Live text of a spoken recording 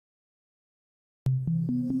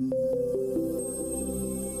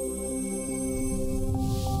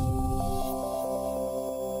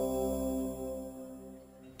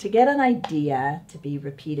To get an idea to be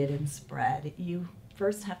repeated and spread, you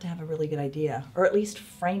first have to have a really good idea, or at least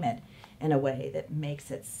frame it in a way that makes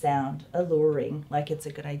it sound alluring, like it's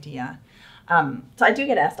a good idea. So I do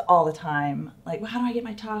get asked all the time, like, well, how do I get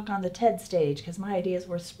my talk on the TED stage? Because my ideas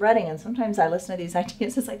were spreading. And sometimes I listen to these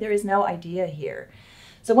ideas, it's like there is no idea here.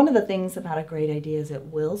 So one of the things about a great idea is it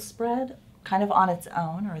will spread kind of on its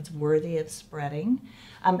own, or it's worthy of spreading.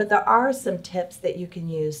 But there are some tips that you can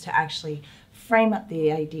use to actually frame up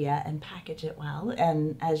the idea and package it well.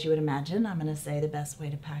 And as you would imagine, I'm going to say the best way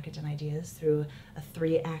to package an idea is through a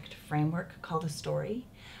 3-act framework called a story,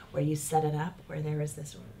 where you set it up where there is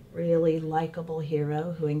this really likable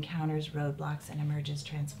hero who encounters roadblocks and emerges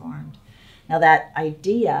transformed. Now that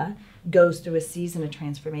idea goes through a season of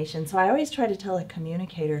transformation. So I always try to tell a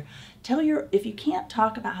communicator, if you can't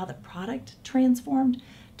talk about how the product transformed,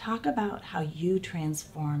 talk about how you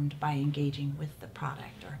transformed by engaging with the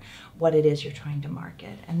product or what it is you're trying to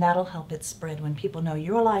market. And that'll help it spread. When people know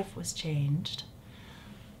your life was changed,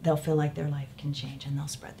 they'll feel like their life can change and they'll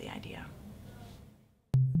spread the idea.